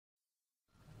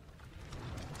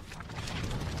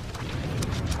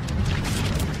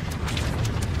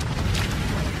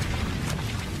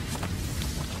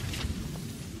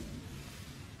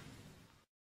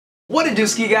What it do,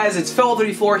 ski guys? It's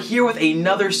Fellow34 here with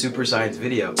another super science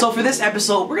video. So for this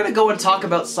episode, we're gonna go and talk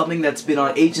about something that's been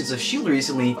on Agents of S.H.I.E.L.D.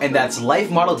 recently, and that's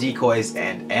life model decoys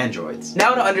and androids.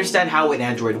 Now, to understand how an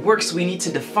android works, we need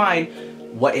to define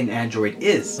what an android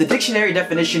is. The dictionary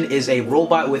definition is a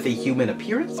robot with a human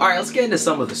appearance. Alright, let's get into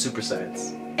some of the super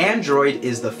science. Android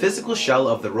is the physical shell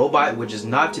of the robot, which is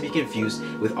not to be confused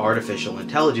with artificial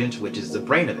intelligence, which is the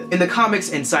brain of it. In the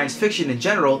comics and science fiction in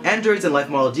general, androids and life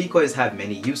model decoys have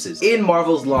many uses. In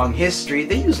Marvel's long history,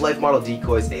 they use life model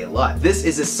decoys a lot. This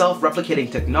is a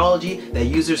self-replicating technology that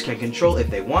users can control if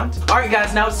they want. Alright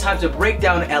guys, now it's time to break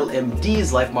down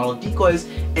LMD's life model decoys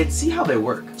and see how they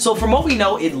work. So from what we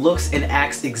know, it looks and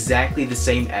acts exactly the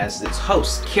same as its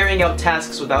host, carrying out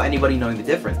tasks without anybody knowing the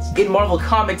difference. In Marvel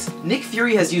Comics, Nick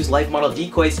Fury has used life model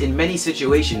decoys in many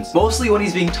situations, mostly when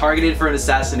he's being targeted for an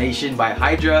assassination by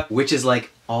Hydra, which is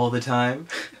like all the time.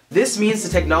 This means the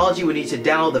technology would need to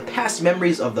download the past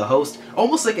memories of the host,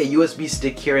 almost like a USB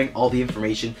stick carrying all the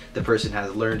information the person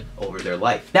has learned over their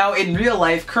life. Now, in real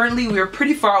life, currently we are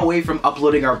pretty far away from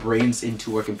uploading our brains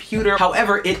into a computer.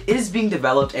 However, it is being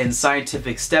developed and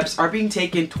scientific steps are being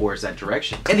taken towards that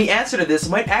direction. And the answer to this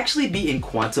might actually be in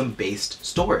quantum-based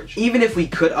storage. Even if we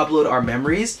could upload our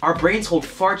memories, our brains hold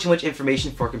far too much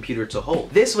information for a computer to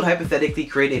hold. This would hypothetically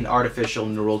create an artificial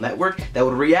neural network that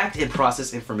would react and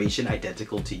process information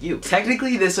identical to you.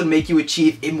 Technically, this would make you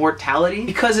achieve immortality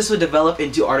because this would develop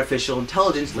into artificial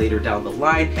intelligence later down the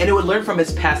line, and it would learn from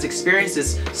its past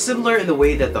experiences similar in the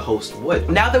way that the host would.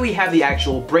 Now that we have the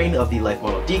actual brain of the life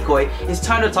model decoy, it's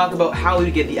time to talk about how we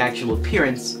get the actual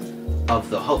appearance of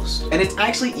the host. And it's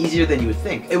actually easier than you would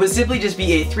think. It would simply just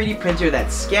be a 3D printer that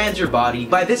scans your body.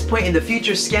 By this point in the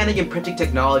future, scanning and printing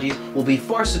technologies will be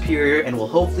far superior and will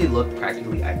hopefully look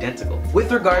practically identical.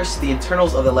 With regards to the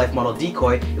internals of the life model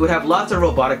decoy, it would have lots of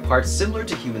robotic parts similar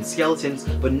to human skeletons,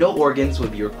 but no organs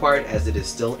would be required as it is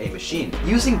still a machine.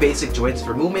 Using basic joints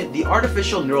for movement, the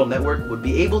artificial neural network would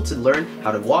be able to learn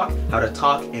how to walk, how to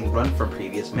talk, and run from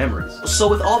previous memories. So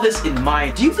with all this in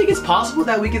mind, do you think it's possible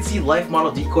that we could see life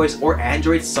model decoys or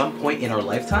androids some point in our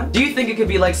lifetime? Do you think it could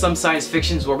be like some science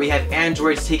fictions where we have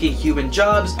androids taking human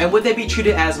jobs, and would they be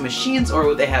treated as machines or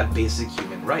would they have basic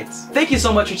human rights? Thank you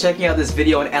so much for checking out this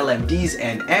video on LMDs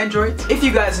and androids. If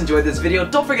you guys enjoyed this video,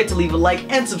 don't forget to leave a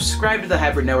like and subscribe to the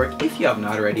Hybrid Network if you have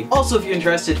not already. Also, if you're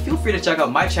interested, feel free to check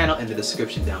out my channel in the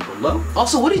description down below.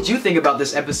 Also, what did you think about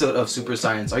this episode of Super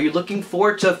Science? Are you looking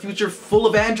forward to a future full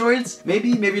of androids?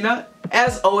 Maybe, maybe not?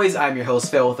 As always, I'm your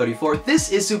host, Fellow34.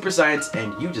 This is Super Science,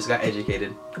 and you just got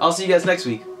educated. I'll see you guys next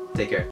week. Take care.